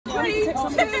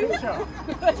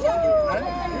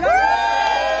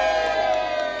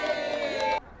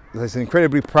It's an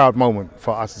incredibly proud moment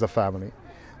for us as a family.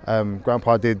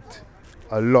 Grandpa did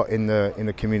a lot in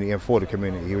the community and for the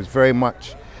community. He was very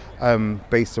much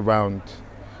based around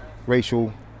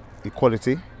racial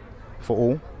equality for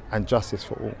all and justice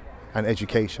for all and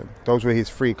education. Those were his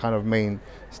three kind of main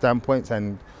standpoints,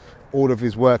 and all of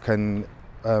his work and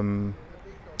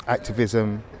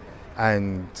activism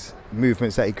and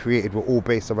movements that he created were all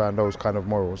based around those kind of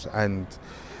morals. And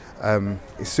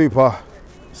it's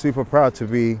super proud to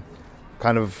be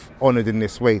kind of honoured in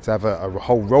this way, to have a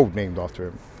whole road named after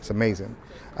him. It's amazing.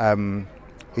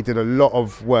 He did a lot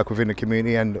of work within the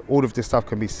community, and all of this stuff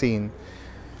can be seen.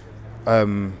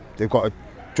 They've got a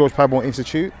George Padmore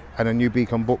Institute and a New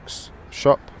Beacon Books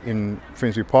shop in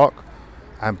Finsbury Park,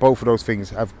 and both of those things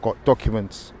have got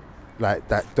documents like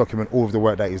that document all of the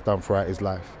work that he's done throughout his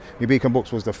life. New Beacon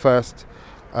Books was the first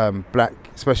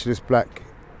specialist black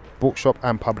bookshop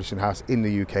and publishing house in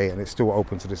the UK, and it's still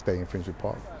open to this day in Finsbury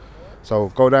Park. So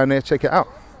go down there, check it out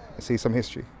and see some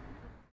history.